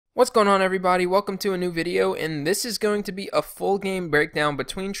What's going on, everybody? Welcome to a new video, and this is going to be a full game breakdown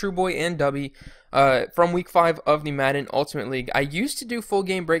between Trueboy and Dubby from week 5 of the Madden Ultimate League. I used to do full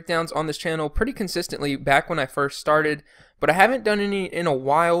game breakdowns on this channel pretty consistently back when I first started, but I haven't done any in a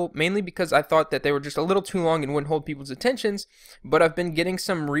while, mainly because I thought that they were just a little too long and wouldn't hold people's attentions. But I've been getting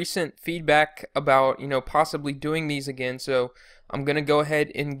some recent feedback about, possibly doing these again, so I'm going to go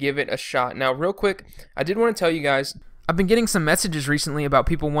ahead and give it a shot. Now, real quick, I did want to tell you guys, I've been getting some messages recently about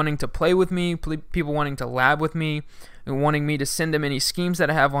people wanting to play with me, people wanting to lab with me, and wanting me to send them any schemes that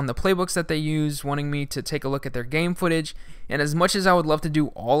I have on the playbooks that they use, wanting me to take a look at their game footage. And as much as I would love to do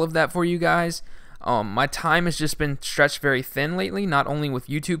all of that for you guys, my time has just been stretched very thin lately, not only with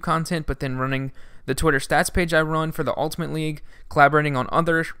YouTube content, but then running the Twitter stats page I run for the Ultimate League, collaborating on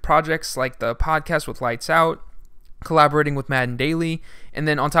other projects like the podcast with Lights Out, collaborating with Madden Daily, and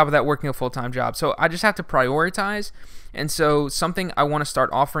then on top of that working a full-time job. So I just have to prioritize. And so something I want to start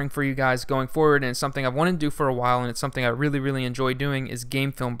offering for you guys going forward, and it's something I've wanted to do for a while, and it's something I really enjoy doing, is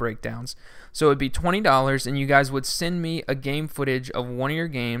game film breakdowns. So it'd be $20, and you guys would send me a game footage of one of your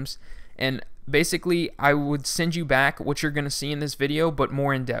games, and basically I would send you back what you're going to see in this video, but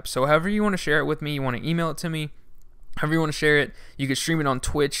more in depth. So however you want to share it with me, you want to email it to me, however you want to share it, you could stream it on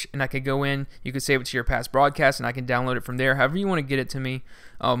Twitch, and I could go in, you could save it to your past broadcast, and I can download it from there, however you want to get it to me.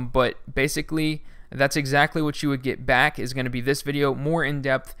 But basically, that's exactly what you would get back, is going to be this video, more in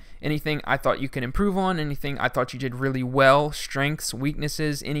depth, anything I thought you could improve on, anything I thought you did really well, strengths,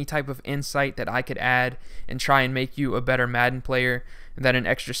 weaknesses, any type of insight that I could add and try and make you a better Madden player that an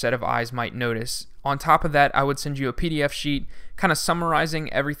extra set of eyes might notice. On top of that, I would send you a PDF sheet kind of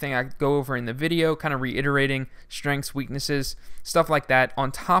summarizing everything I go over in the video, kind of reiterating strengths, weaknesses, stuff like that,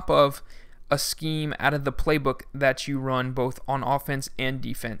 on top of a scheme out of the playbook that you run both on offense and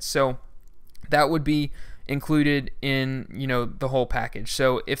defense. So that would be included in, the whole package.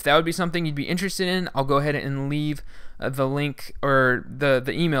 So if that would be something you'd be interested in, I'll go ahead and leave the link, or the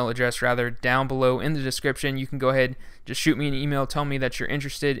email address rather, down below in the description. You can go ahead, just shoot me an email, tell me that you're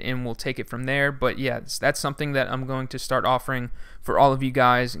interested, and we'll take it from there. But yeah, that's something that I'm going to start offering for all of you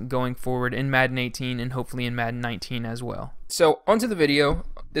guys going forward in Madden 18 and hopefully in Madden 19 as well. So onto the video.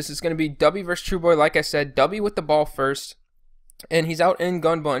 This is going to be Dubby versus Trueboy. Like I said, Dubby with the ball first, and he's out in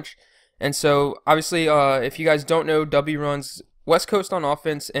gun bunch. And so, obviously, if you guys don't know, Dubby runs West Coast on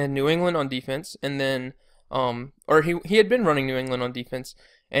offense and New England on defense. And then, or he had been running New England on defense.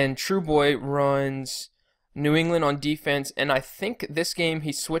 And Trueboy runs New England on defense. And I think this game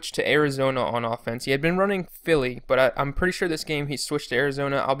he switched to Arizona on offense. He had been running Philly, but I'm pretty sure this game he switched to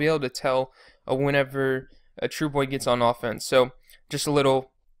Arizona. I'll be able to tell whenever Trueboy gets on offense. So, just a little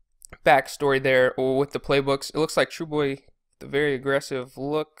backstory there with the playbooks. It looks like Trueboy, the very aggressive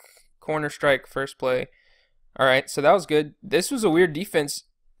look. Corner strike, first play. Alright, so that was good. This was a weird defense.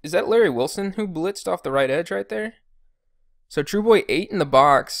 Is that Larry Wilson who blitzed off the right edge right there? So Trueboy 8 in the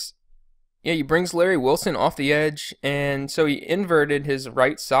box. Yeah, he brings Larry Wilson off the edge, and so he inverted his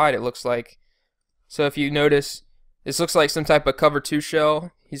right side, it looks like. So if you notice, this looks like some type of cover 2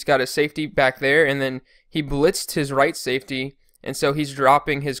 shell. He's got a safety back there, and then he blitzed his right safety, and so he's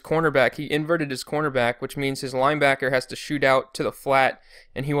dropping his cornerback. He inverted his cornerback, which means his linebacker has to shoot out to the flat,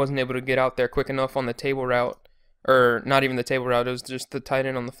 and he wasn't able to get out there quick enough on the table route. Or not even the table route, it was just the tight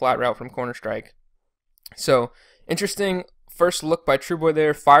end on the flat route from corner strike. So, interesting first look by Trueboy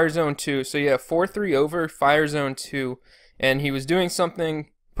there. Fire zone 2. So yeah, 4-3 over, fire zone 2. And he was doing something,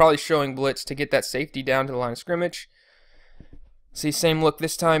 probably showing blitz to get that safety down to the line of scrimmage. See, same look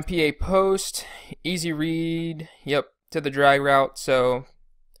this time. PA post, easy read. Yep. To the drag route, so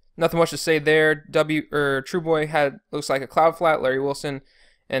nothing much to say there. Trueboy had, looks like a cloud flat, Larry Wilson,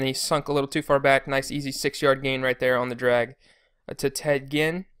 and he sunk a little too far back. Nice easy 6-yard gain right there on the drag to Ted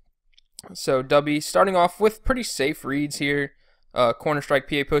Ginn. So Dubby starting off with pretty safe reads here. Corner strike,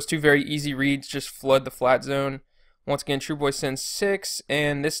 PA post, 2 very easy reads, just flood the flat zone. Once again, Trueboy sends 6,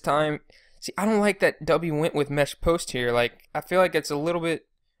 and this time, see, I don't like that Dubby went with mesh post here. Like, I feel like it's a little bit,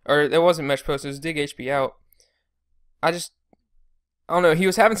 or it wasn't mesh post, it was dig HB out. I don't know, he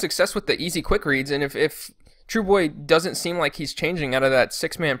was having success with the easy quick reads, and if Trueboy doesn't seem like he's changing out of that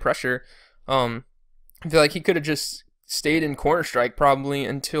 6-man pressure, I feel like he could have just stayed in corner strike probably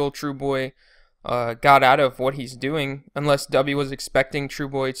until Trueboy got out of what he's doing, unless Dubby was expecting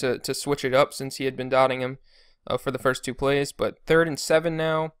Trueboy to switch it up since he had been dotting him for the first 2 plays. But 3rd and 7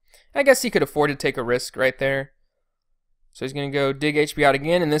 now. I guess he could afford to take a risk right there. So he's going to go dig HB out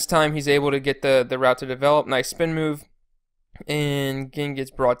again, and this time he's able to get the route to develop. Nice spin move. And Ginn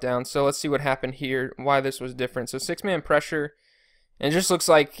gets brought down. So let's see what happened here, why this was different. So 6-man pressure, And it just looks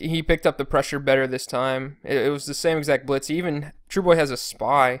like he picked up the pressure better this time. It was the same exact blitz. Even Trueboy has a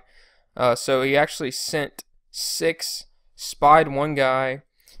spy. So he actually sent 6, spied 1 guy,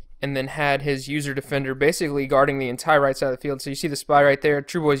 and then had his user defender basically guarding the entire right side of the field. So you see the spy right there,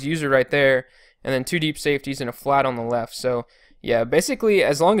 Trueboy's user right there, and then 2 deep safeties and a flat on the left. So yeah, basically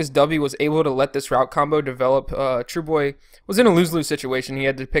as long as Dubby was able to let this route combo develop, Trueboy was in a lose-lose situation. He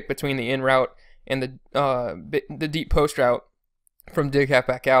had to pick between the in route and the deep post route from dig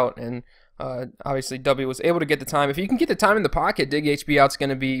halfback out, and obviously Dubby was able to get the time. If you can get the time in the pocket, dig HB out's going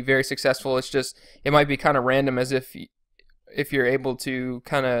to be very successful. It's just it might be kind of random, as if you're able to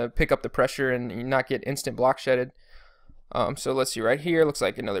kind of pick up the pressure and not get instant block shedded. So let's see right here. Looks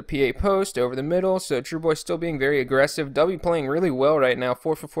like another PA post over the middle. So Trueboy still being very aggressive. Dubby playing really well right now,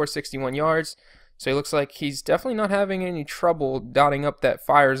 4 for 4, 61 yards. So he looks like he's definitely not having any trouble dotting up that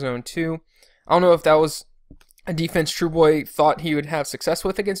fire zone too. I don't know if that was a defense Trueboy thought he would have success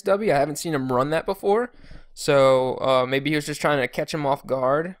with against Dubby. I haven't seen him run that before. So maybe he was just trying to catch him off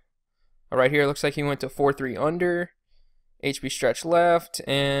guard. Right here, looks like he went to 4-3 under. HB stretch left,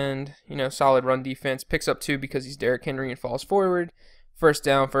 and solid run defense. Picks up 2 because he's Derrick Henry and falls forward. First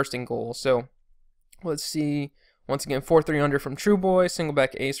down, first and goal. So let's see. Once again, 4-3 under from Trueboy. Single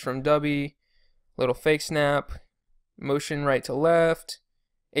back ace from Dubby. Little fake snap. Motion right to left.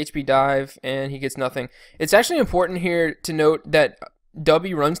 HB dive, and he gets nothing. It's actually important here to note that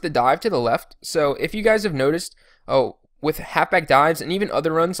Dubby runs the dive to the left. So if you guys have noticed, with halfback dives and even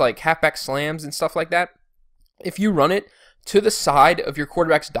other runs like halfback slams and stuff like that, if you run it to the side of your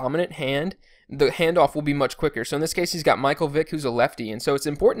quarterback's dominant hand, the handoff will be much quicker. So in this case, he's got Michael Vick, who's a lefty, and so it's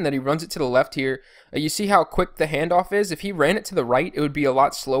important that he runs it to the left here. You see how quick the handoff is? If he ran it to the right, it would be a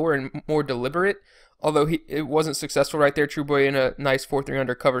lot slower and more deliberate, although it wasn't successful right there. Trueboy in a nice 4-3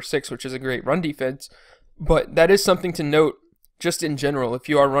 under cover 6, which is a great run defense. But that is something to note just in general. If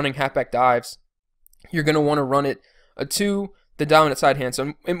you are running halfback dives, you're going to want to run it to the dominant side hand.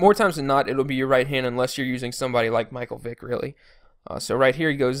 So more times than not, it'll be your right hand unless you're using somebody like Michael Vick, really. So right here,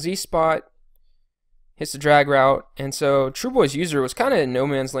 he goes Z-spot, hits the drag route, and so Trueboy's user was kind of in no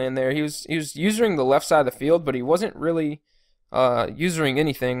man's land there. He was using the left side of the field, but he wasn't really using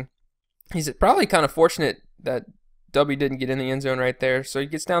anything. He's probably kind of fortunate that Dubby didn't get in the end zone right there. So he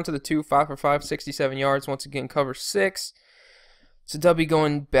gets down to the 2, 5 for 5, 67 yards. Once again, cover 6. So Dubby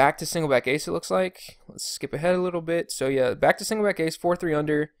going back to single back ace, it looks like. Let's skip ahead a little bit. So yeah, back to single back ace, 4-3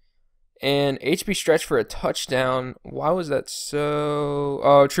 under. And HB stretched for a touchdown. Why was that so...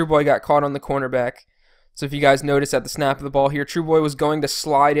 Oh, Trueboy got caught on the cornerback. So if you guys notice at the snap of the ball here, Trueboy was going to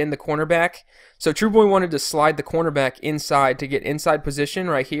slide in the cornerback. So Trueboy wanted to slide the cornerback inside to get inside position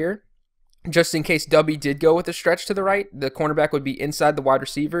right here. Just in case Dubby did go with a stretch to the right, the cornerback would be inside the wide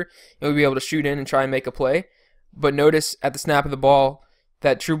receiver and would be able to shoot in and try and make a play. But notice at the snap of the ball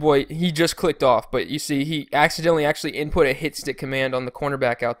that Trueboy, he just clicked off. But you see, he accidentally actually input a hit stick command on the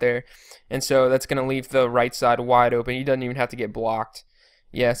cornerback out there. And so that's going to leave the right side wide open. He doesn't even have to get blocked.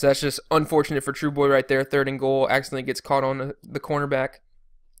 Yeah, so that's just unfortunate for Trueboy right there. 3rd and goal, accidentally gets caught on the cornerback.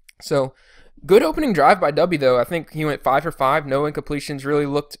 So good opening drive by Dubby, though. I think he went 5 for 5. No incompletions. Really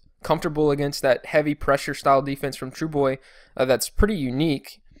looked comfortable against that heavy pressure style defense from Trueboy. That's pretty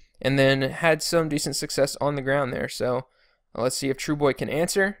unique. And then had some decent success on the ground there. So let's see if Trueboy can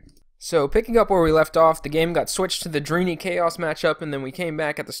answer. So picking up where we left off, the game got switched to the Dreeny Chaos matchup, and then we came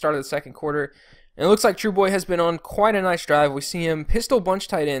back at the start of the second quarter. And it looks like Trueboy has been on quite a nice drive. We see him pistol bunch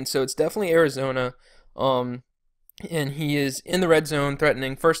tight end, so it's definitely Arizona. And he is in the red zone,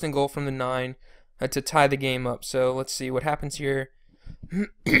 threatening 1st and goal from the 9 to tie the game up. So let's see what happens here.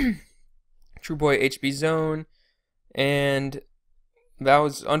 Trueboy HB zone, and that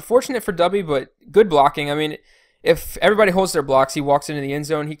was unfortunate for Dubby, but good blocking. I mean, if everybody holds their blocks, he walks into the end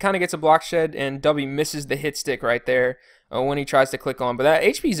zone. He kind of gets a block shed, and Dubby misses the hit stick right there when he tries to click on. But that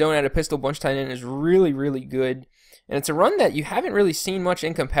HB zone at a pistol bunch tight end is really, really good. And it's a run that you haven't really seen much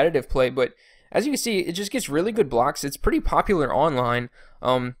in competitive play, but as you can see, it just gets really good blocks. It's pretty popular online.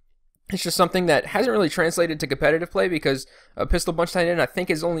 It's just something that hasn't really translated to competitive play because a pistol bunch tight end, I think,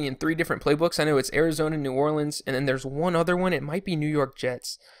 is only in 3 different playbooks. I know it's Arizona, New Orleans, and then there's one other one. It might be New York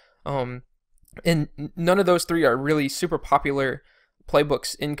Jets. And none of those 3 are really super popular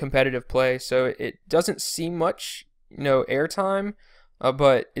playbooks in competitive play, so it doesn't see much, airtime,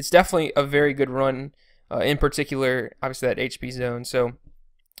 but it's definitely a very good run, in particular, obviously, that HB zone. So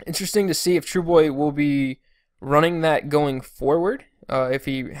interesting to see if Trueboy will be running that going forward. If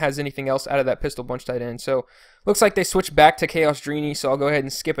he has anything else out of that pistol bunch tight end. So looks like they switched back to Chaos Dreeny, so I'll go ahead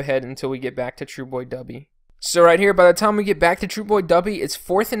and skip ahead until we get back to Trueboy Dubby. So right here, by the time we get back to Trueboy Dubby, it's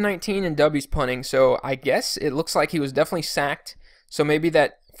 4th and 19 and Dubby's punting. So I guess it looks like he was definitely sacked. So maybe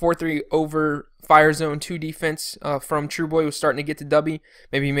that 4-3 over fire zone 2 defense from Trueboy was starting to get to Dubby.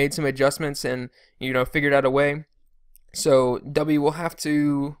 Maybe he made some adjustments and, you know, figured out a way. So Dubby will have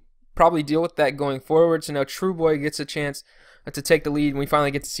to probably deal with that going forward. So now Trueboy gets a chance to take the lead, and we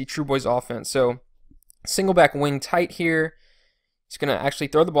finally get to see Trueboy's offense. So single back wing tight here. He's going to actually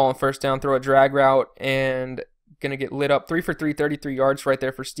throw the ball on first down, throw a drag route, and going to get lit up. 3 for 3, 33 yards right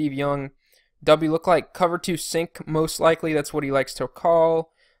there for Steve Young. Dubby looked like cover 2 sink, most likely. That's what he likes to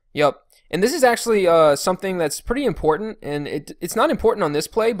call. Yep. And this is actually something that's pretty important, and it's not important on this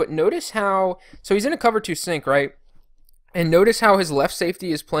play, but notice how, so he's in a cover 2 sink, right? And notice how his left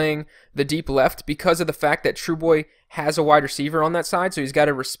safety is playing the deep left because of the fact that Trueboy has a wide receiver on that side, so he's got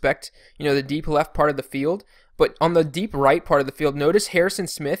to respect, you know, the deep left part of the field. But on the deep right part of the field, notice Harrison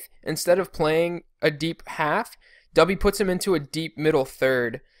Smith, instead of playing a deep half, Dubby puts him into a deep middle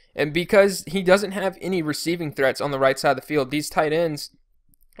third. And because he doesn't have any receiving threats on the right side of the field, these tight ends,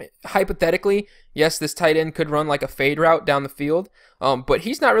 hypothetically, yes, this tight end could run like a fade route down the field, but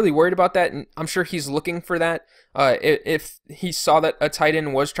he's not really worried about that, and I'm sure he's looking for that. If he saw that a tight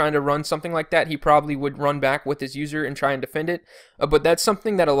end was trying to run something like that, he probably would run back with his user and try and defend it. But that's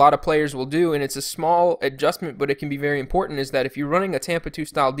something that a lot of players will do, and it's a small adjustment, but it can be very important, is that if you're running a Tampa 2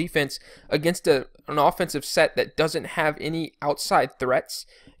 style defense against an offensive set that doesn't have any outside threats,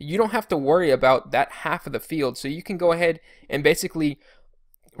 you don't have to worry about that half of the field. So you can go ahead and basically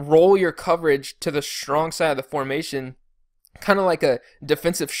roll your coverage to the strong side of the formation, kind of like a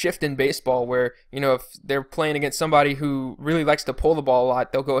defensive shift in baseball, where, you know, if they're playing against somebody who really likes to pull the ball a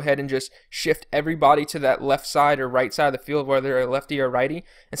lot, they'll go ahead and just shift everybody to that left side or right side of the field, whether they're a lefty or righty.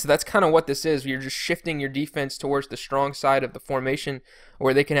 And so that's kind of what this is. You're just shifting your defense towards the strong side of the formation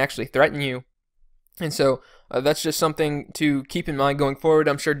where they can actually threaten you. And so that's just something to keep in mind going forward.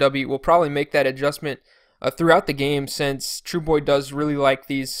 I'm sure Dubby will probably make that adjustment throughout the game, since Trueboy does really like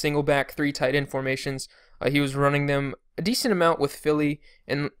these single back 3 tight end formations. He was running them a decent amount with Philly,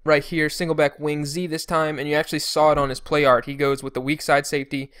 and right here, single back wing Z this time, and you actually saw it on his play art. He goes with the weak side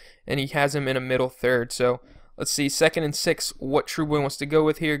safety, and he has him in a middle third. So let's see, 2nd and 6, what Trueboy wants to go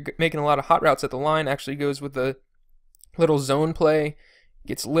with here. Making a lot of hot routes at the line, actually goes with the little zone play.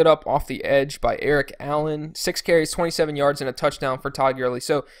 Gets lit up off the edge by Eric Allen. 6 carries, 27 yards, and a touchdown for Todd Gurley.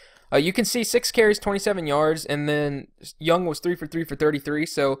 So you can see 6 carries, 27 yards, and then Young was 3 for 3 for 33.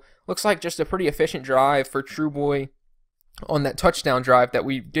 So looks like just a pretty efficient drive for Trueboy on that touchdown drive that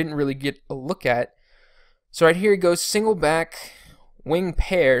we didn't really get a look at. So right here he goes single back wing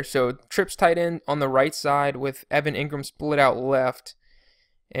pair. So trips tight end on the right side with Evan Ingram split out left.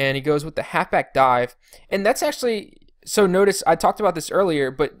 And he goes with the halfback dive. And that's actually, so notice, I talked about this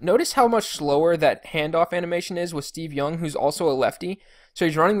earlier, but notice how much slower that handoff animation is with Steve Young, who's also a lefty. So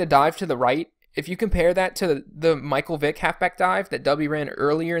he's running the dive to the right. If you compare that to the Michael Vick halfback dive that Dubby ran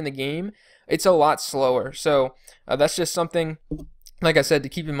earlier in the game, it's a lot slower. So that's just something, like I said, to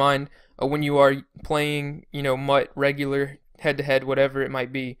keep in mind when you are playing, you know, MUT, regular, head-to-head, whatever it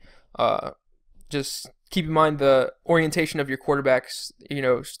might be. Just keep in mind the orientation of your quarterback's, you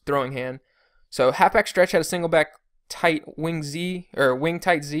know, throwing hand. So halfback stretch had a single back tight wing Z, or wing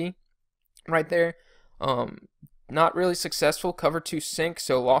tight Z right there. Not really successful. Cover 2 sink,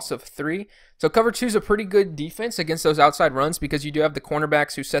 so loss of 3. So cover 2 is a pretty good defense against those outside runs, because you do have the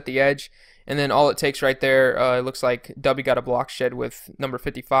cornerbacks who set the edge, and then all it takes right there, it looks like Dubby got a block shed with number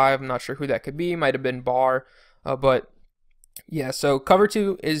 55. I'm not sure who that could be. Might have been Barr, but yeah, so cover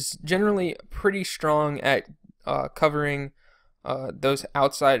 2 is generally pretty strong at covering those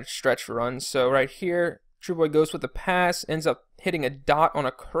outside stretch runs. So right here, Trueboy goes with the pass, ends up hitting a dot on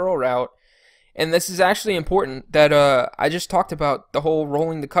a curl route. And this is actually important that I just talked about the whole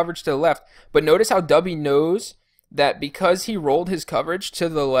rolling the coverage to the left. But notice how Dubby knows that because he rolled his coverage to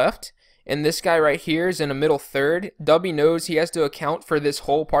the left, and this guy right here is in a middle third, Dubby knows he has to account for this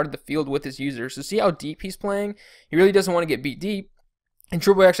whole part of the field with his user. So see how deep he's playing? He really doesn't want to get beat deep. And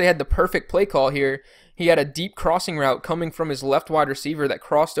Trueboy actually had the perfect play call here. He had a deep crossing route coming from his left wide receiver that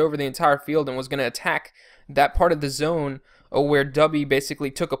crossed over the entire field and was going to attack that part of the zone where Dubby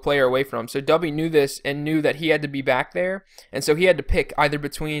basically took a player away from. So Dubby knew this and knew that he had to be back there, and so he had to pick either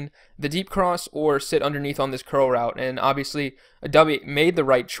between the deep cross or sit underneath on this curl route. And obviously Dubby made the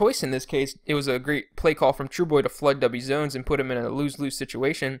right choice in this case. It was a great play call from Trueboy to flood Dubby's zones and put him in a lose-lose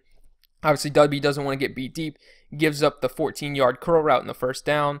situation. Obviously Dubby doesn't want to get beat deep, gives up the 14-yard curl route in the first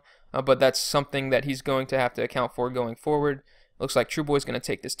down, but that's something that he's going to have to account for going forward. Looks like Trueboy's going to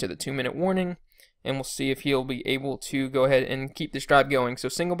take this to the 2-minute warning, and we'll see if he'll be able to go ahead and keep this drive going. So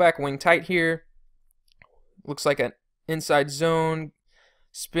single back wing tight here. Looks like an inside zone.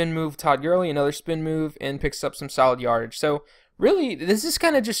 Spin move Todd Gurley, another spin move, and picks up some solid yardage. So really, this is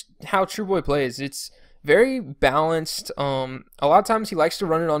kind of just how Trueboy plays. It's very balanced. A lot of times he likes to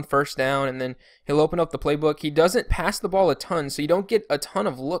run it on first down, and then he'll open up the playbook. He doesn't pass the ball a ton, so you don't get a ton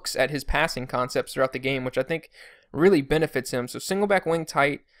of looks at his passing concepts throughout the game, which I think really benefits him. So single back wing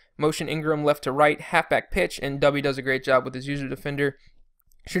tight, motion Ingram left to right, halfback pitch, and Dubby does a great job with his user defender.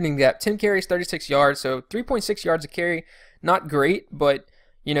 Shooting gap, 10 carries, 36 yards, so 3.6 yards a carry. Not great, but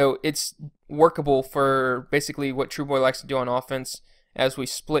you know, it's workable for basically what Trueboy likes to do on offense. As we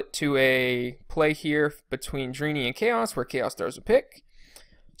split to a play here between Drini and Chaos, where Chaos throws a pick.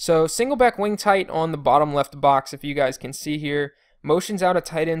 So single back wing tight on the bottom left box, if you guys can see here. Motions out a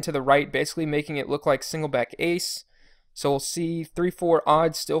tight end to the right, basically making it look like single back ace. So we'll see 3-4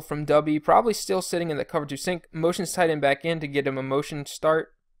 odds still from Dubby, probably still sitting in the cover 2 sink. Motions tight end back in to get him a motion start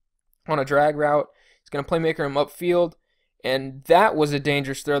on a drag route. He's going to playmaker him upfield, and that was a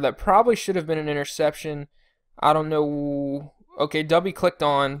dangerous throw. That probably should have been an interception. I don't know. Okay, Dubby clicked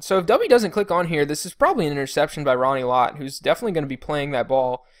on. So if Dubby doesn't click on here, this is probably an interception by Ronnie Lott, who's definitely going to be playing that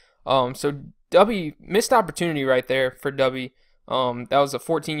ball. So Dubby, missed opportunity right there for Dubby. That was a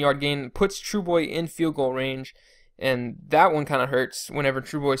 14-yard gain. Puts Trueboy in field goal range. And that one kind of hurts whenever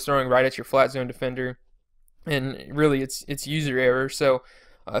Trueboy's throwing right at your flat zone defender. And really, it's user error. So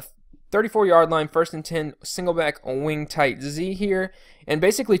 34-yard line, 1st and 10, single back wing tight Z here. And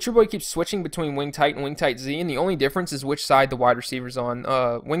basically, Trueboy keeps switching between wing tight and wing tight Z, and the only difference is which side the wide receiver's on.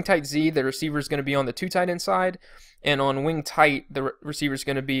 Wing tight Z, the receiver's going to be on the 2 tight end side, and on wing tight, the receiver's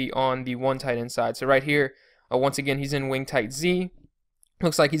going to be on the 1 tight end side. So right here, once again, he's in wing tight Z.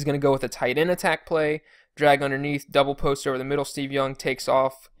 Looks like he's going to go with a tight end attack play. Drag underneath, double post over the middle. Steve Young takes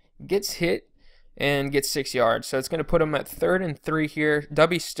off, gets hit, and gets 6 yards. So it's going to put him at 3rd and 3 here.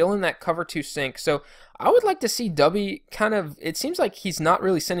 Dubby's still in that cover 2 sink. So I would like to see Dubby kind of, it seems like he's not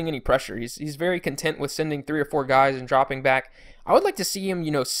really sending any pressure. He's very content with sending 3 or 4 guys and dropping back. I would like to see him,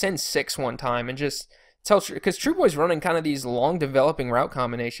 you know, send 6 one time and just tell, because Trueboy's running kind of these long developing route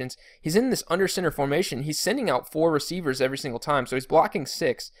combinations. He's in this under center formation. He's sending out 4 receivers every single time. So he's blocking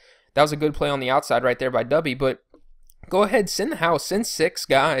 6. That was a good play on the outside right there by Dubby, but go ahead, send the house, send 6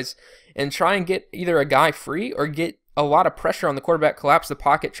 guys, and try and get either a guy free or get a lot of pressure on the quarterback, collapse the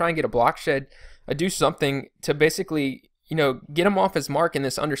pocket, try and get a block shed, do something to basically, you know, get him off his mark in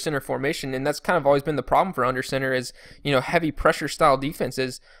this under center formation. And that's kind of always been the problem for under center is, you know, heavy pressure style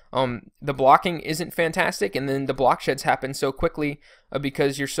defenses. The blocking isn't fantastic, and then the block sheds happen so quickly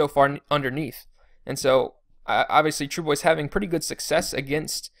because you're so far underneath. And so obviously Trueboy's having pretty good success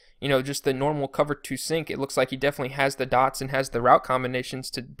against, you know, just the normal cover 2 sink. It looks like he definitely has the dots and has the route combinations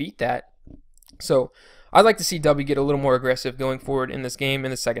to beat that. So I'd like to see Dubby get a little more aggressive going forward in this game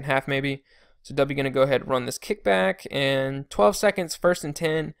in the second half maybe. So Dubby going to go ahead and run this kickback, and 12 seconds, 1st and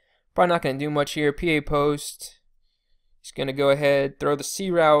 10. Probably not going to do much here. PA post. He's going to go ahead, throw the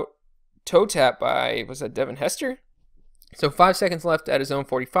C route. Toe tap by, was that Devin Hester? So 5 seconds left at his own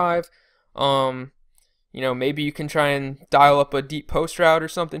 45. You know, maybe you can try and dial up a deep post route or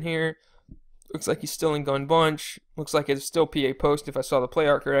something here. Looks like he's still in gun bunch. Looks like it's still PA post if I saw the play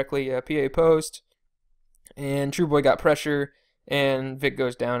art correctly. Yeah, PA post. And Trueboy got pressure, and Vic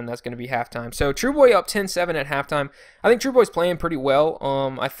goes down, and that's going to be halftime. So Trueboy up 10-7 at halftime. I think Trueboy's playing pretty well.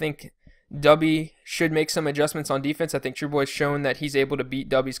 I think Dubby should make some adjustments on defense. I think Trueboy's shown that he's able to beat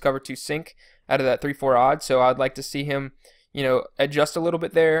Dubby's cover 2 sink out of that 3-4 odd. So I'd like to see him, you know, adjust a little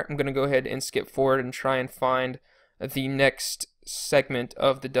bit there. I'm going to go ahead and skip forward and try and find the next segment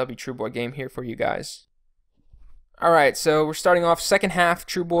of the Dubby Trueboy game here for you guys. Alright, so we're starting off second half.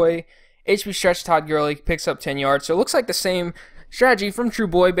 Trueboy, HB stretch Todd Gurley picks up 10 yards. So it looks like the same strategy from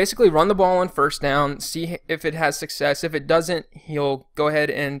Trueboy. Basically run the ball on first down, see if it has success. If it doesn't, he'll go ahead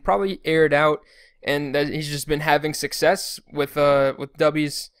and probably air it out. And he's just been having success with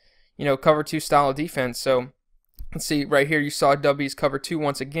Dubby's, you know, cover 2 style of defense. So let's see, right here you saw Dubby's cover 2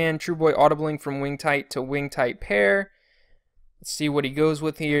 once again. Trueboy audibling from wing tight to wing tight pair. Let's see what he goes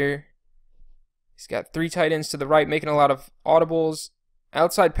with here. He's got 3 tight ends to the right, making a lot of audibles.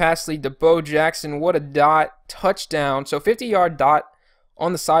 Outside pass lead to Bo Jackson. What a dot. Touchdown. So 50-yard dot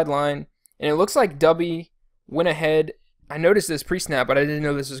on the sideline. And it looks like Dubby went ahead. I noticed this pre-snap, but I didn't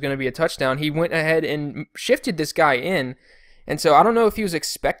know this was going to be a touchdown. He went ahead and shifted this guy in. And so I don't know if he was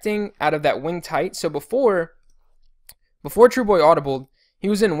expecting out of that wing tight. So before Trueboy audibled, he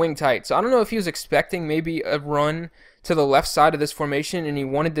was in wing tight. So I don't know if he was expecting maybe a run to the left side of this formation, and he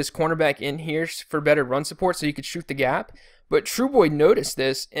wanted this cornerback in here for better run support so he could shoot the gap. But Trueboy noticed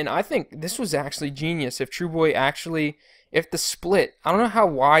this, and I think this was actually genius if Trueboy actually, if the split, I don't know how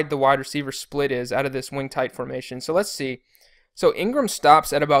wide the wide receiver split is out of this wing tight formation. So let's see. So Ingram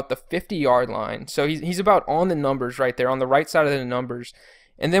stops at about the 50-yard line. So he's about on the numbers right there, on the right side of the numbers.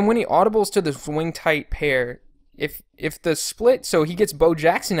 And then when he audibles to the swing tight pair, if the split, so he gets Bo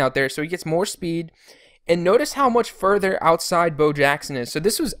Jackson out there, so he gets more speed. And notice how much further outside Bo Jackson is. So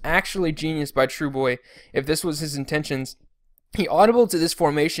this was actually genius by Trueboy, if this was his intentions. He audibled to this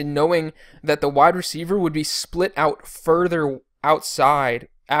formation knowing that the wide receiver would be split out further outside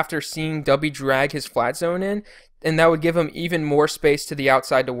after seeing Dubby drag his flat zone in, and that would give him even more space to the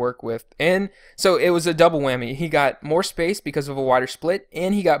outside to work with. And so it was a double whammy. He got more space because of a wider split,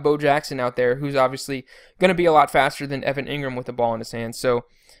 and he got Bo Jackson out there, who's obviously going to be a lot faster than Evan Ingram with the ball in his hand. So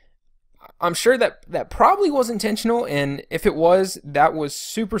I'm sure that probably was intentional, and if it was, that was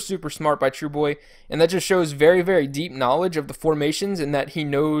super, super smart by Trueboy, and that just shows very, very deep knowledge of the formations, and that he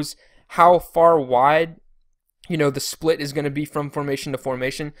knows how far wide, the split is going to be from formation to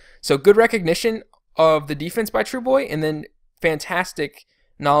formation. So good recognition of the defense by Trueboy, and then fantastic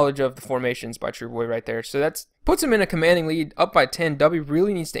knowledge of the formations by Trueboy right there. So that puts him in a commanding lead, up by 10. Dubby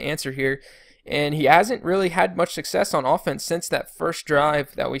really needs to answer here, and he hasn't really had much success on offense since that first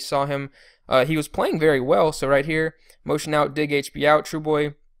drive that we saw him. He was playing very well. So right here, motion out, dig HB out.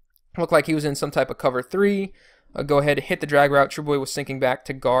 Trueboy looked like he was in some type of cover 3. Go ahead and hit the drag route. Trueboy was sinking back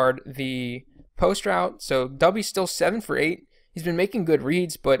to guard the post route. So Dubby's still 7 for 8. He's been making good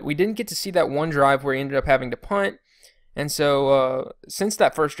reads, but we didn't get to see that one drive where he ended up having to punt. And so since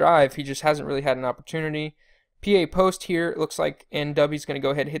that first drive, he just hasn't really had an opportunity. PA post here, it looks like, and Dubby's going to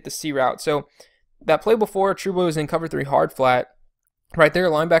go ahead and hit the C route. So that play before, Trueboy was in cover 3 hard flat. Right there,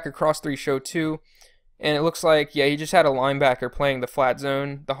 linebacker cross 3 show 2. And it looks like, yeah, he just had a linebacker playing the flat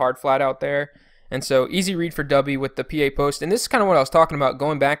zone, the hard flat out there. And so easy read for Dubby with the PA post. And this is kind of what I was talking about,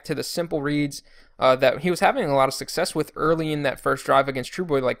 going back to the simple reads that he was having a lot of success with early in that first drive against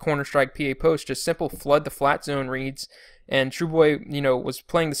Trueboy, like corner strike, PA post, just simple flood the flat zone reads. And Trueboy, was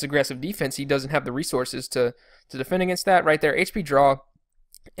playing this aggressive defense. He doesn't have the resources to defend against that. Right there, HP draw.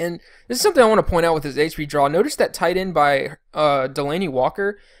 And this is something I want to point out with his HP draw. Notice that tight end by Delaney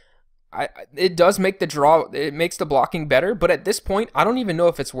Walker. It does make the draw, it makes the blocking better, but at this point, I don't even know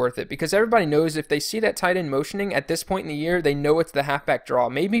if it's worth it, because everybody knows if they see that tight end motioning at this point in the year, they know it's the halfback draw.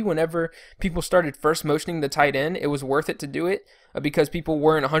 Maybe whenever people started first motioning the tight end, it was worth it to do it because people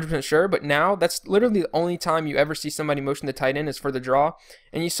weren't 100% sure, but now that's literally the only time you ever see somebody motion the tight end is for the draw,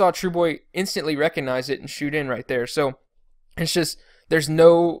 and you saw Trueboy instantly recognize it and shoot in right there. So it's just, there's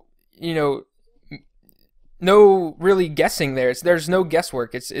no, no really guessing there. There's no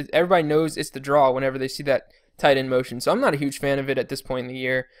guesswork. Everybody knows it's the draw whenever they see that tight end motion. So I'm not a huge fan of it at this point in the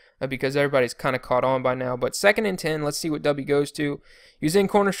year because everybody's kind of caught on by now. But 2nd and 10, let's see what Dubby goes to. He was in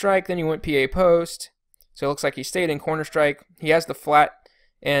corner strike, then he went PA post. So it looks like he stayed in corner strike. He has the flat,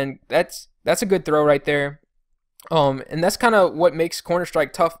 and that's a good throw right there. And that's kind of what makes corner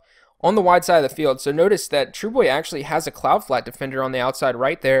strike tough on the wide side of the field. So notice that Trueboy actually has a cloud flat defender on the outside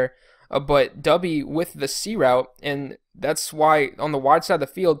right there. But Dubby with the C route, and that's why on the wide side of the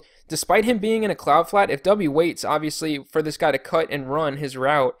field, despite him being in a cloud flat, if Dubby waits, obviously, for this guy to cut and run his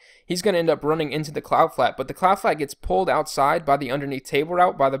route, he's going to end up running into the cloud flat. But the cloud flat gets pulled outside by the underneath table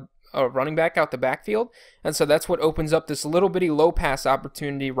route by the running back out the backfield, and so that's what opens up this little bitty low pass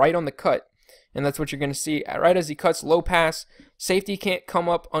opportunity right on the cut. And that's what you're going to see right as he cuts low pass. Safety can't come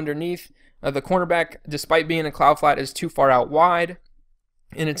up underneath. The cornerback, despite being a cloud flat, is too far out wide,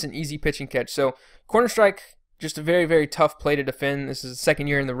 and it's an easy pitch and catch. So corner strike, just a very, very tough play to defend. This is the 2nd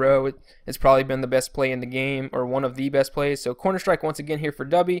year in the row. It's probably been the best play in the game, or one of the best plays. So corner strike once again here for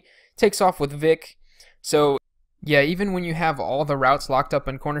Dubby. Takes off with Vic. So yeah, even when you have all the routes locked up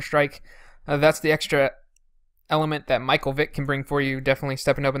in corner strike, that's the extra element that Michael Vick can bring for you. Definitely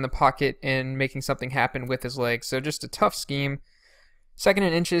stepping up in the pocket and making something happen with his legs. So just a tough scheme. 2nd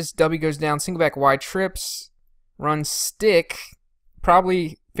and inches, Dubby goes down, single back wide trips, run stick,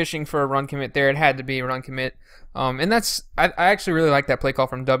 probably fishing for a run commit there. It had to be a run commit. And that's, I actually really like that play call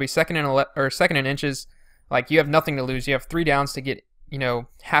from Dubby. 2nd and inches, like you have nothing to lose. You have 3 downs to get,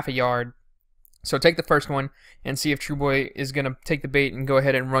 half a yard. So take the first one and see if Trueboy is going to take the bait and go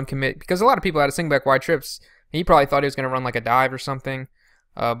ahead and run commit. Because a lot of people had a single back wide trips. He probably thought he was going to run like a dive or something.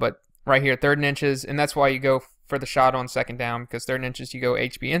 But right here, 3rd and inches, and that's why you go for the shot on 2nd down, because 3rd and inches you go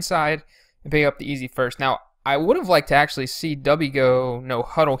HB inside and pick up the easy first. Now, I would have liked to actually see Dubby go no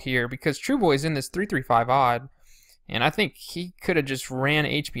huddle here, because Trueboy is in this 3-3-5 odd, and I think he could have just ran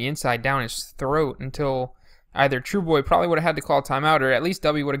HB inside down his throat until either Trueboy probably would have had to call timeout, or at least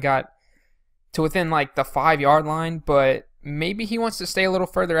Dubby would have got to within like the 5-yard line. But maybe he wants to stay a little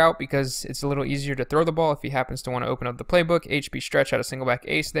further out because it's a little easier to throw the ball if he happens to want to open up the playbook. HB stretch out a single back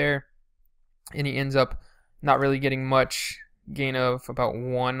ace there, and he ends up not really getting much gain of about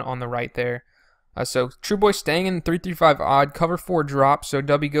 1 on the right there. So Trueboy staying in 3-3-5 odd, cover 4 drop. So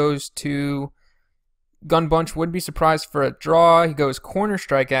Dubby goes to gun bunch. Wouldn't be surprised for a draw. He goes corner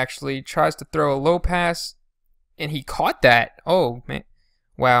strike actually. Tries to throw a low pass, and he caught that. Oh man,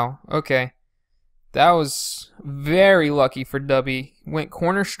 wow. Okay, that was very lucky for Dubby. Went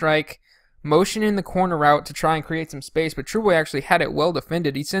corner strike, motion in the corner route to try and create some space, but Trueboy actually had it well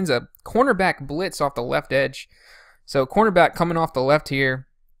defended. He sends a cornerback blitz off the left edge. So cornerback coming off the left here.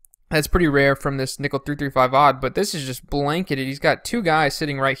 That's pretty rare from this nickel 3-3-5 odd, but this is just blanketed. He's got 2 guys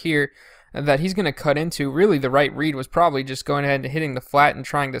sitting right here that he's going to cut into. Really, the right read was probably just going ahead and hitting the flat and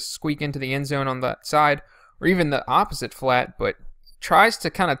trying to squeak into the end zone on that side, or even the opposite flat, but tries to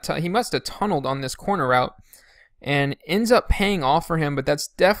kind of, he must have tunneled on this corner route and ends up paying off for him, but that's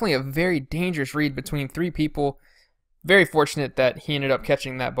definitely a very dangerous read between 3 people. Very fortunate that he ended up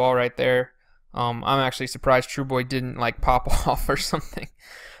catching that ball right there. I'm actually surprised Trueboy didn't like pop off or something.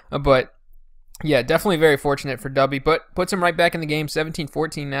 But yeah, definitely very fortunate for Dubby, but puts him right back in the game,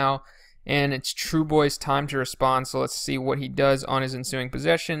 17-14 now, and it's Trueboy's time to respond. So let's see what he does on his ensuing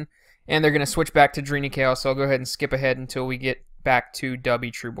possession, and they're going to switch back to Dreeny Chaos. So I'll go ahead and skip ahead until we get back to Dubby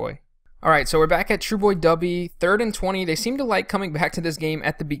Trueboy. Alright, so we're back at Trueboy Dubby, 3rd and 20. They seem to like coming back to this game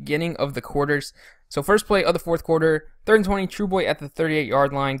at the beginning of the quarters. So first play of the 4th quarter, 3rd and 20, Trueboy at the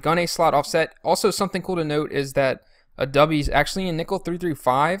 38-yard line. Gun A slot offset. Also something cool to note is that Dubby's actually in nickel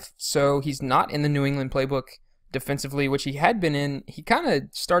 3-3-5, so he's not in the New England playbook defensively, which he had been in. He kind of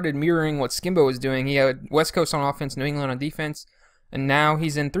started mirroring what Skimbo was doing. He had West Coast on offense, New England on defense, and now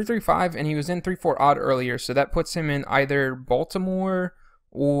he's in 3-3-5, and he was in 3-4 odd earlier, so that puts him in either Baltimore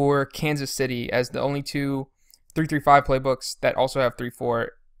or Kansas City as the only 2 3-3-5 playbooks that also have 3-4,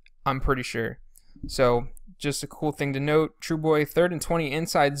 I'm pretty sure. So just a cool thing to note. Trueboy 3rd and 20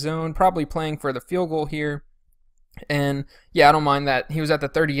 inside zone, probably playing for the field goal here. And yeah, I don't mind that. He was at the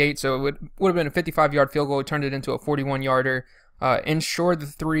 38, so it would have been a 55-yard field goal. He turned it into a 41-yarder. Ensured the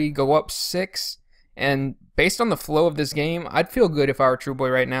 3, go up 6. And based on the flow of this game, I'd feel good if I were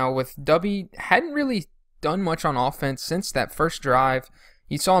Trueboy right now. With Dubby, hadn't really done much on offense since that first drive.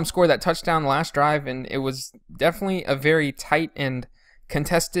 You saw him score that touchdown last drive, and it was definitely a very tight and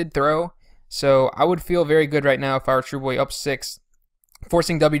contested throw. So I would feel very good right now if I were Trueboy up 6,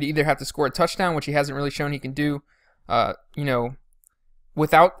 forcing Dubby to either have to score a touchdown, which he hasn't really shown he can do, you know,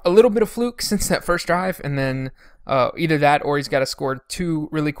 without a little bit of fluke since that first drive, and then either that or he's got to score 2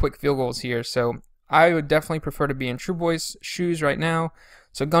 really quick field goals here. So I would definitely prefer to be in Trueboy's shoes right now.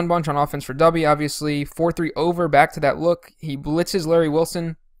 So gun bunch on offense for Dubby, obviously. 4-3 over, back to that look. He blitzes Larry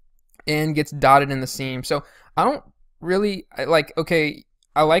Wilson and gets dotted in the seam. So I don't really, okay,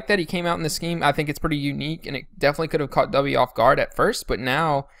 I like that he came out in the scheme. I think it's pretty unique, and it definitely could have caught Dubby off guard at first, but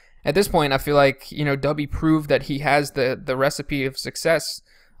now, at this point, I feel like, you know, Dubby proved that he has the recipe of success.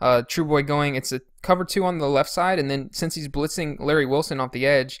 Trueboy going, it's a cover 2 on the left side, and then since he's blitzing Larry Wilson off the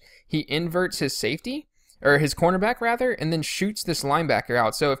edge, he inverts his safety, or his cornerback rather, and then shoots this linebacker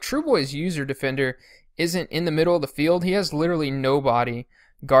out. So if Trueboy's user defender isn't in the middle of the field, he has literally nobody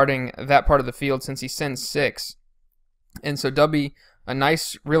guarding that part of the field since he sends 6. And so Dubby, a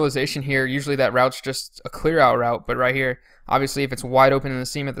nice realization here. Usually that route's just a clear out route, but right here, obviously if it's wide open in the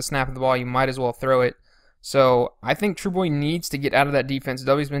seam at the snap of the ball, you might as well throw it. So I think Trueboy needs to get out of that defense.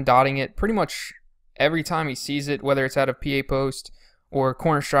 Dubby's been dotting it pretty much every time he sees it, whether it's out of PA post or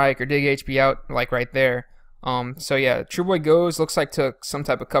corner strike or dig HB out, like right there. So yeah, Trueboy goes, looks like took some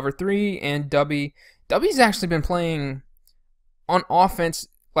type of cover 3, and Dubby's actually been playing on offense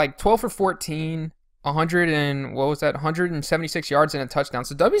like 12 for 14, 176 yards and a touchdown.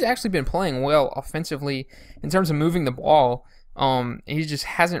 So Dubby's actually been playing well offensively in terms of moving the ball. He just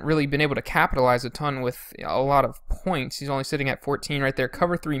hasn't really been able to capitalize a ton with a lot of points. He's only sitting at 14 right there.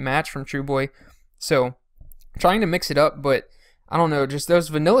 Cover 3 match from Trueboy. So trying to mix it up, but I don't know, just those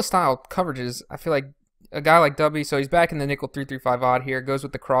vanilla style coverages, I feel like a guy like Dubby, so he's back in the nickel 3-3-5 odd here, goes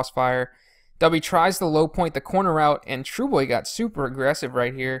with the crossfire. Dubby tries the low point, the corner route, and Trueboy got super aggressive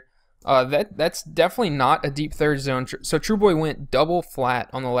right here. That's definitely not a deep third zone. So Trueboy went double flat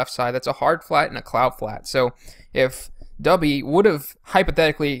on the left side. That's a hard flat and a cloud flat. So if Dubby would have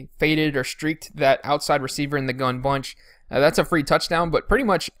hypothetically faded or streaked that outside receiver in the gun bunch, that's a free touchdown. But pretty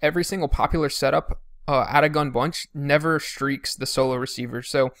much every single popular setup out of gun bunch never streaks the solo receiver.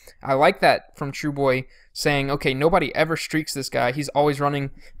 So I like that from Trueboy, saying, okay, nobody ever streaks this guy. He's always running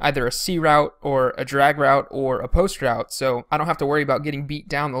either a C route or a drag route or a post route, so I don't have to worry about getting beat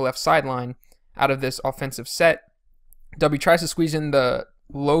down the left sideline out of this offensive set. Dubby tries to squeeze in the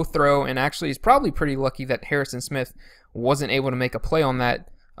low throw, and actually is probably pretty lucky that Harrison Smith wasn't able to make a play on that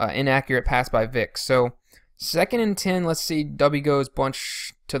inaccurate pass by Vic. So 2nd and 10, let's see, Dubby goes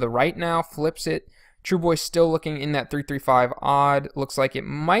bunch to the right now, flips it. Trueboy still looking in that 3-3-5 odd. Looks like it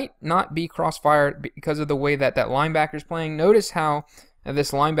might not be crossfire because of the way that linebacker's playing. Notice how this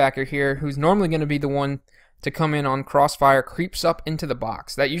linebacker here, who's normally going to be the one to come in on crossfire, creeps up into the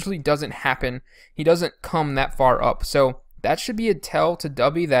box. That usually doesn't happen. He doesn't come that far up. So that should be a tell to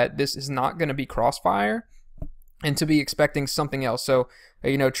Dubby that this is not going to be crossfire and to be expecting something else. So,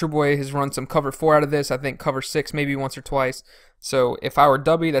 you know, Trueboy has run some cover 4 out of this. I think cover 6 maybe once or twice. So if I were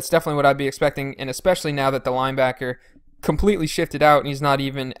Dubby, that's definitely what I'd be expecting, and especially now that the linebacker completely shifted out and he's not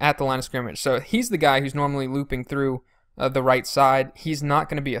even at the line of scrimmage. So he's the guy who's normally looping through the right side. He's not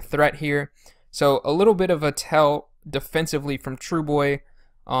going to be a threat here. So a little bit of a tell defensively from Trueboy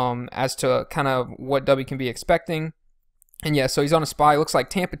as to kind of what Dubby can be expecting. And yeah, so he's on a spy. Looks like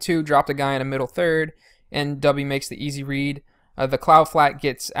Tampa 2 dropped a guy in a middle third, and Dubby makes the easy read. The cloud flat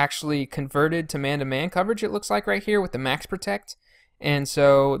gets actually converted to man-to-man coverage, it looks like right here with the max protect. And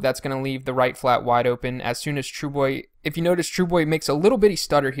so that's going to leave the right flat wide open as soon as Trueboy, if you notice, Trueboy makes a little bitty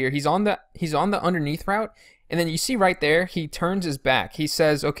stutter here. He's on the underneath route, and then you see right there, he turns his back. He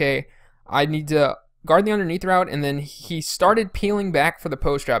says, okay, I need to guard the underneath route, and then he started peeling back for the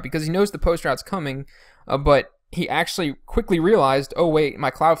post route because he knows the post route's coming, but he actually quickly realized, oh wait,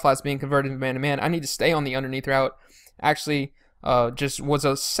 my cloud flat's being converted to man-to-man. I need to stay on the underneath route. Actually, just was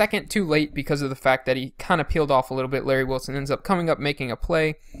a second too late because of the fact that he kind of peeled off a little bit. Larry Wilson ends up coming up making a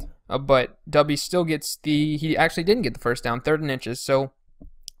play, but Dubby still gets he actually didn't get the first down, 3rd and inches. So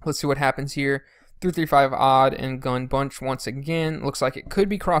let's see what happens here. 3-3-5 odd and gun bunch once again. Looks like it could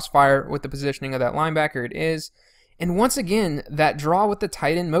be crossfire with the positioning of that linebacker. It is. And once again, that draw with the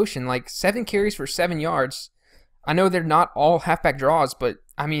tight end motion, like 7 carries for 7 yards. I know they're not all halfback draws, but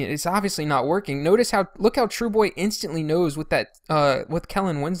I mean, it's obviously not working. Look how Trueboy instantly knows with that, with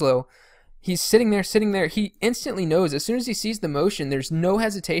Kellen Winslow. He's sitting there. He instantly knows as soon as he sees the motion, there's no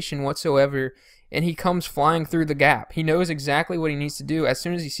hesitation whatsoever, and he comes flying through the gap. He knows exactly what he needs to do as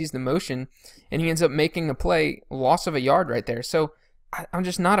soon as he sees the motion, and he ends up making a play, loss of a yard right there. So I'm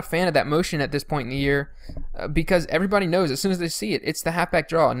just not a fan of that motion at this point in the year because everybody knows as soon as they see it, it's the halfback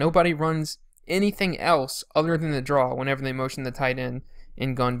draw. Nobody runs anything else other than the draw whenever they motion the tight end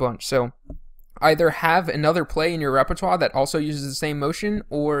in gun bunch. So either have another play in your repertoire that also uses the same motion,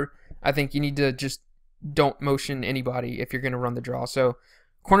 or I think you need to just don't motion anybody if you're going to run the draw. So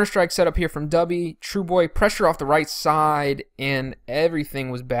corner strike set up here from Dubby. Trueboy pressure off the right side, and everything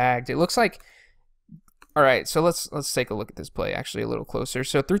was bagged. It looks like, all right, so let's take a look at this play actually a little closer.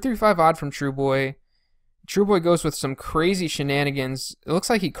 So 3-3-5 odd from Trueboy. Trueboy goes with some crazy shenanigans. It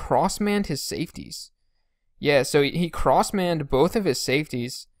looks like he cross-manned his safeties. Yeah, so he cross-manned both of his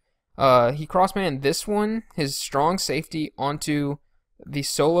safeties. He cross-manned this one, his strong safety, onto the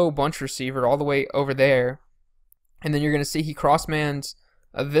solo bunch receiver all the way over there. And then you're going to see he cross-manned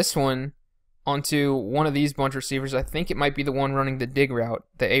this one onto one of these bunch receivers. I think it might be the one running the dig route,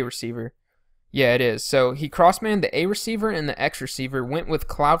 the A receiver. Yeah, it is. So he cross-manned the A receiver and the X receiver, went with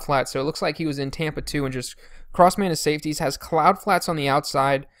cloud flats. So it looks like he was in Tampa 2 and just cross-manned his safeties, has cloud flats on the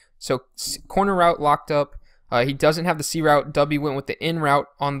outside. So corner route locked up. He doesn't have the C route. Dubby went with the in route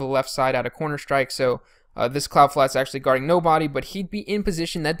on the left side out of corner strike. So this cloud flat's actually guarding nobody, but he'd be in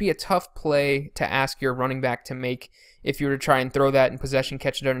position. That'd be a tough play to ask your running back to make if you were to try and throw that in possession,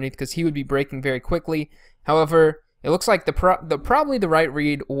 catch it underneath, because he would be breaking very quickly. However, it looks like probably the right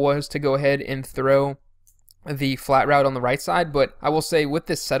read was to go ahead and throw the flat route on the right side, but I will say with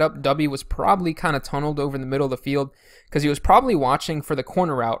this setup, Dubby was probably kind of tunneled over in the middle of the field because he was probably watching for the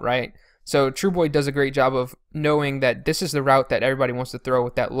corner route, right? So Trueboy does a great job of knowing that this is the route that everybody wants to throw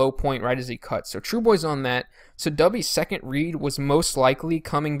with that low point right as he cuts. So Trueboy's on that. So Dubby's second read was most likely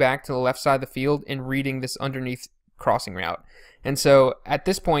coming back to the left side of the field and reading this underneath crossing route. And so at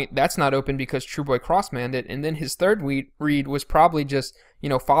this point, that's not open because Trueboy cross-manned it. And then his third read was probably just, you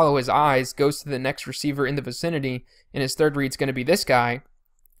know, follow his eyes, goes to the next receiver in the vicinity, and his third read's going to be this guy.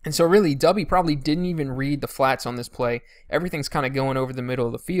 And so really, Dubby probably didn't even read the flats on this play. Everything's kind of going over the middle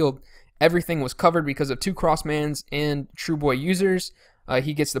of the field. Everything was covered because of 2 cross-mans and Trueboy users.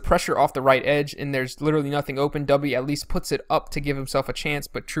 He gets the pressure off the right edge, and there's literally nothing open. Dubby at least puts it up to give himself a chance,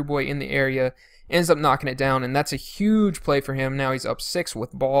 but Trueboy in the area ends up knocking it down, and that's a huge play for him. Now he's up 6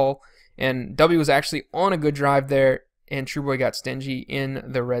 with ball, and Dubby was actually on a good drive there, and Trueboy got stingy in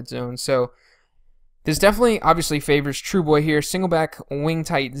the red zone. So this definitely obviously favors Trueboy here. Single back, wing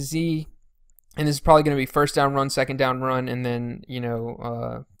tight Z, and this is probably going to be first down run, second down run, and then, you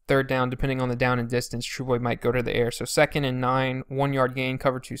know, third down, depending on the down and distance. Trueboy might go to the air. So 2nd and 9, 1 yard gain,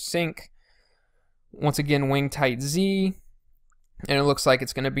 cover 2 sink. Once again, wing tight Z. And it looks like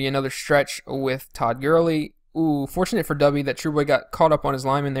it's going to be another stretch with Todd Gurley. Ooh, fortunate for Dubby that Trueboy got caught up on his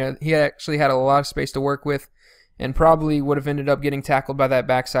lineman there. He actually had a lot of space to work with and probably would have ended up getting tackled by that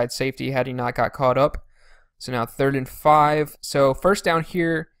backside safety had he not got caught up. So now 3rd and 5. So first down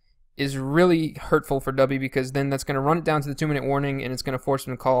here is really hurtful for Dubby because then that's going to run it down to the 2-minute warning and it's going to force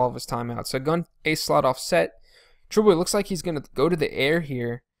him to call all of his timeouts. So gun ace slot offset. Trueboy looks like he's going to go to the air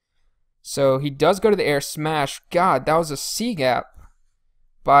here. So he does go to the air, smash. God, that was a C gap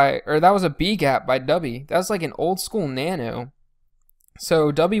that was a B gap by Dubby. That was like an old school nano.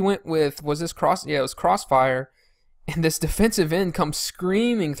 So Dubby went with, was this cross? Yeah, it was crossfire. And this defensive end comes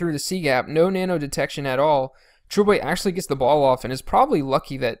screaming through the C gap. No nano detection at all. Trueboy actually gets the ball off and is probably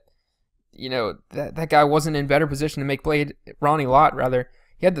lucky that, you know, that guy wasn't in better position to make play. Ronnie Lott, rather.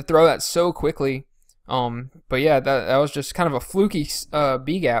 He had to throw that so quickly. But yeah, that was just kind of a fluky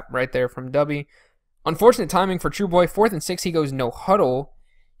B gap right there from Dubby. Unfortunate timing for Trueboy. 4th and 6, he goes no huddle.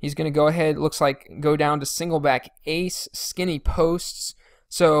 He's going to go ahead, looks like, go down to single back ace, skinny posts.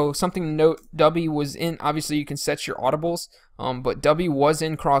 So something to note, Dubby was in, obviously you can set your audibles, but Dubby was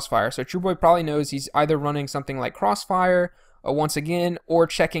in crossfire. So Trueboy probably knows he's either running something like crossfire once again or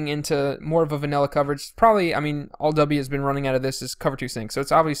checking into more of a vanilla coverage. Probably, I mean, all Dubby has been running out of this is cover 2 sync. So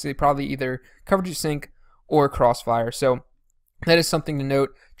it's obviously probably either cover 2 sync or crossfire. So that is something to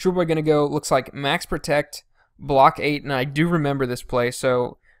note. Trueboy going to go, looks like max protect, block 8, and I do remember this play.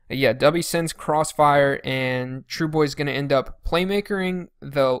 So yeah, Dubby sends crossfire, and Trueboy's going to end up playmakering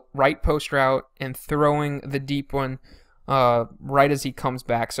the right post route and throwing the deep one right as he comes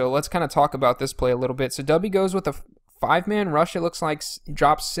back. So let's kind of talk about this play a little bit. So Dubby goes with a 5-man rush. It looks like he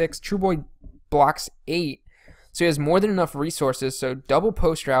drops 6. Trueboy blocks 8. So he has more than enough resources. So double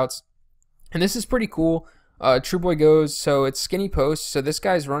post routes. And this is pretty cool. Trueboy goes, so it's skinny post. So this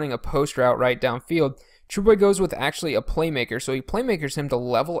guy's running a post route right downfield. Trueboy goes with actually a playmaker, so he playmakers him to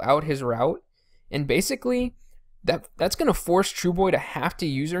level out his route, and basically that's going to force Trueboy to have to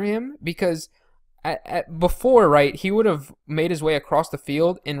user him because before, right, he would have made his way across the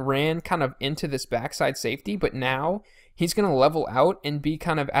field and ran kind of into this backside safety, but now he's going to level out and be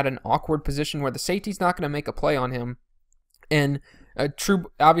kind of at an awkward position where the safety's not going to make a play on him, and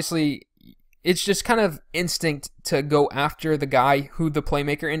obviously it's just kind of instinct to go after the guy who the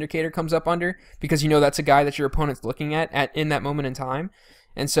playmaker indicator comes up under because you know that's a guy that your opponent's looking at in that moment in time.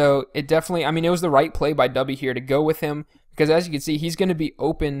 And so it definitely, I mean, it was the right play by Dubby here to go with him because as you can see, he's going to be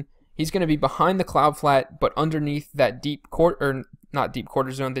open. He's going to be behind the cloud flat, but underneath that deep quarter, or not deep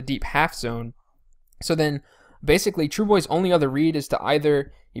quarter zone, the deep half zone. So then basically Trueboy's only other read is to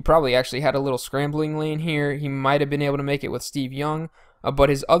either, he probably actually had a little scrambling lane here. He might have been able to make it with Steve Young. But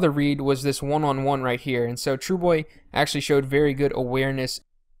his other read was this one-on-one right here. And so Trueboy actually showed very good awareness.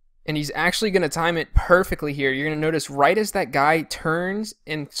 And he's actually going to time it perfectly here. You're going to notice right as that guy turns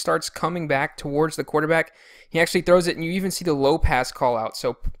and starts coming back towards the quarterback, he actually throws it, and you even see the low pass call out.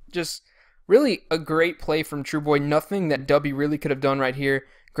 So just really a great play from Trueboy. Nothing that Dubby really could have done right here.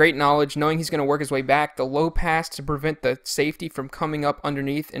 Great knowledge, knowing he's going to work his way back. The low pass to prevent the safety from coming up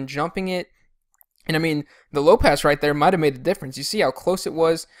underneath and jumping it. And I mean, the low pass right there might have made the difference. You see how close it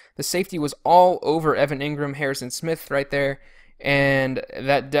was? The safety was all over Evan Ingram, Harrison Smith right there. And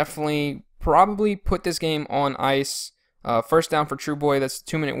that definitely probably put this game on ice. First down for Trueboy, that's a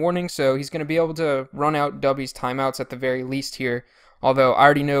 2-minute warning. So he's going to be able to run out Dubby's timeouts at the very least here. Although I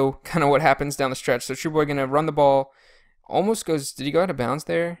already know kind of what happens down the stretch. So Trueboy going to run the ball. Almost goes, did he go out of bounds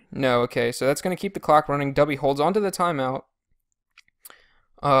there? No, okay. So that's going to keep the clock running. Dubby holds on to the timeout.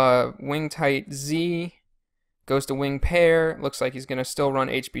 Wing tight Z goes to wing pair. Looks like he's going to still run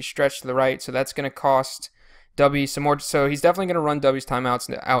HB stretch to the right, so that's going to cost Dubby some more. So he's definitely going to run Dubby's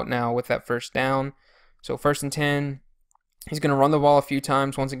timeouts out now with that first down. So 1st and 10. He's going to run the ball a few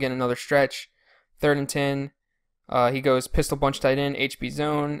times. Once again, another stretch. 3rd and 10. He goes pistol bunch tight end, HB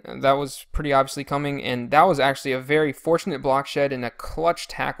zone. That was pretty obviously coming, and that was actually a very fortunate block shed and a clutch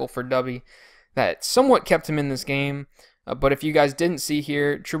tackle for Dubby that somewhat kept him in this game. But if you guys didn't see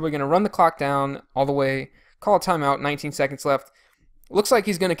here, Trueboy going to run the clock down all the way, call a timeout, 19 seconds left. Looks like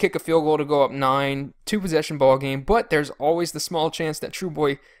he's going to kick a field goal to go up 9, 2-possession ball game, but there's always the small chance that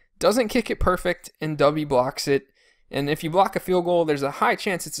Trueboy doesn't kick it perfect and Dubby blocks it. And if you block a field goal, there's a high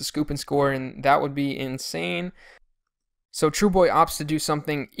chance it's a scoop and score, and that would be insane. So Trueboy opts to do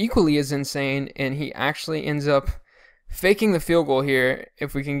something equally as insane, and he actually ends up faking the field goal here,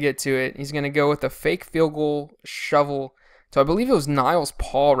 if we can get to it. He's going to go with a fake field goal shovel. So I believe it was Niles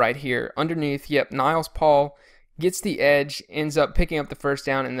Paul right here underneath. Yep, Niles Paul gets the edge, ends up picking up the first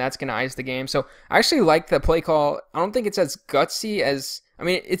down, and that's going to ice the game. So I actually like the play call. I don't think it's as gutsy as, I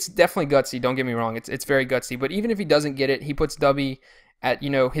mean, it's definitely gutsy, don't get me wrong. It's very gutsy. But even if he doesn't get it, he puts Dubby at, you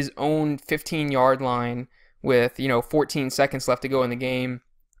know, his own 15-yard line with 14 seconds left to go in the game.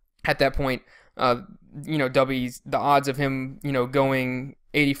 At that point, Dubby's, the odds of him going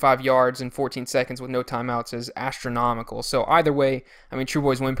 85 yards in 14 seconds with no timeouts is astronomical. So either way, I mean,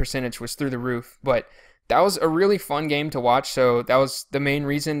 Trueboy's win percentage was through the roof. But that was a really fun game to watch. So that was the main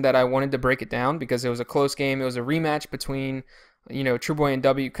reason that I wanted to break it down, because it was a close game. It was a rematch between Trueboy and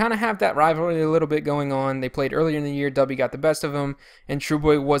Dubby. You kind of have that rivalry a little bit going on. They played earlier in the year. Dubby got the best of them, and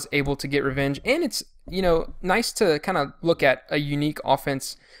Trueboy was able to get revenge. And it's nice to kind of look at a unique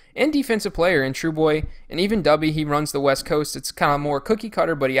offense and defensive player in Trueboy. And even Dubby, he runs the West Coast. It's kind of more cookie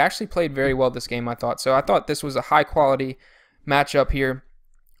cutter, but he actually played very well this game, I thought. So I thought this was a high quality matchup here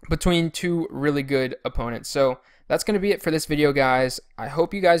between two really good opponents. So that's going to be it for this video, guys. I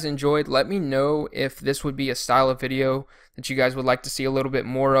hope you guys enjoyed. Let me know if this would be a style of video that you guys would like to see a little bit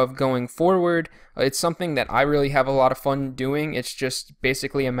more of going forward. It's something that I really have a lot of fun doing. It's just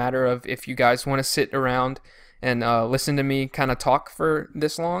basically a matter of if you guys want to sit around and listen to me kind of talk for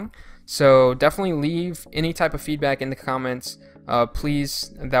this long. So definitely leave any type of feedback in the comments,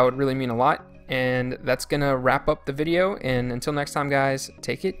 please. That would really mean a lot. And that's gonna wrap up the video, and until next time, guys,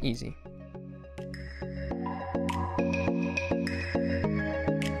 take it easy.